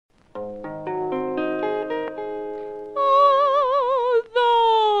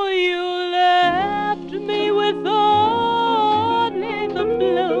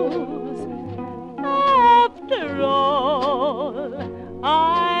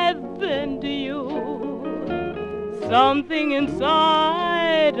I've been to you. Something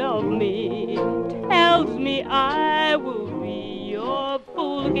inside of me tells me I will be your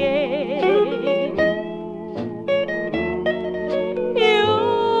fool again.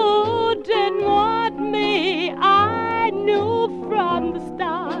 You didn't want me, I knew from the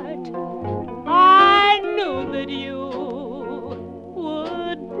start. I knew that you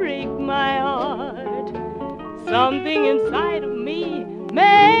would break my heart. Something inside of me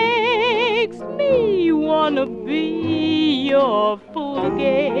makes me wanna be your fool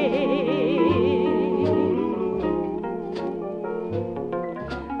again.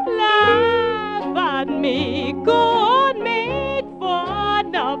 Laugh at me, good, make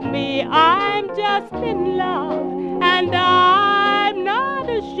fun of me. I'm just in love and I'm not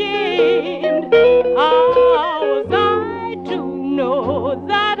ashamed. How was I to know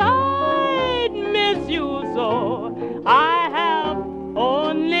that I'd miss you so? I have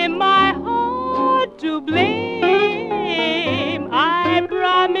only my heart to blame. I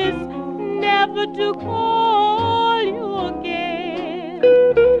promise never to call you again,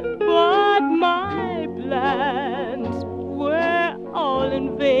 but my plans were all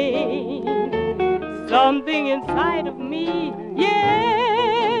in vain. Something inside of me,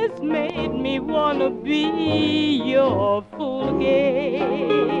 yes, made me wanna be your fool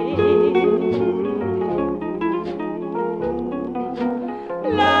again.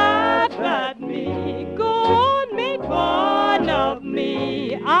 Laugh at me, go make fun of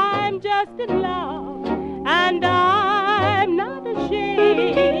me. I'm just in love and I'm not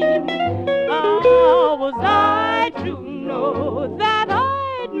ashamed. How was I to know that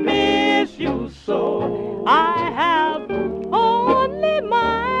I'd miss you so? I have only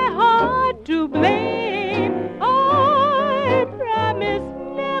my heart to blame. I promise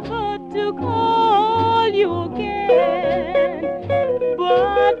never to call you again,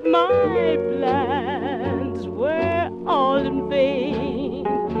 but my plans were all in vain.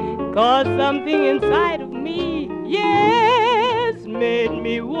 'Cause something inside of me, yes, made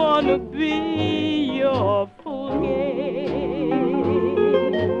me wanna be your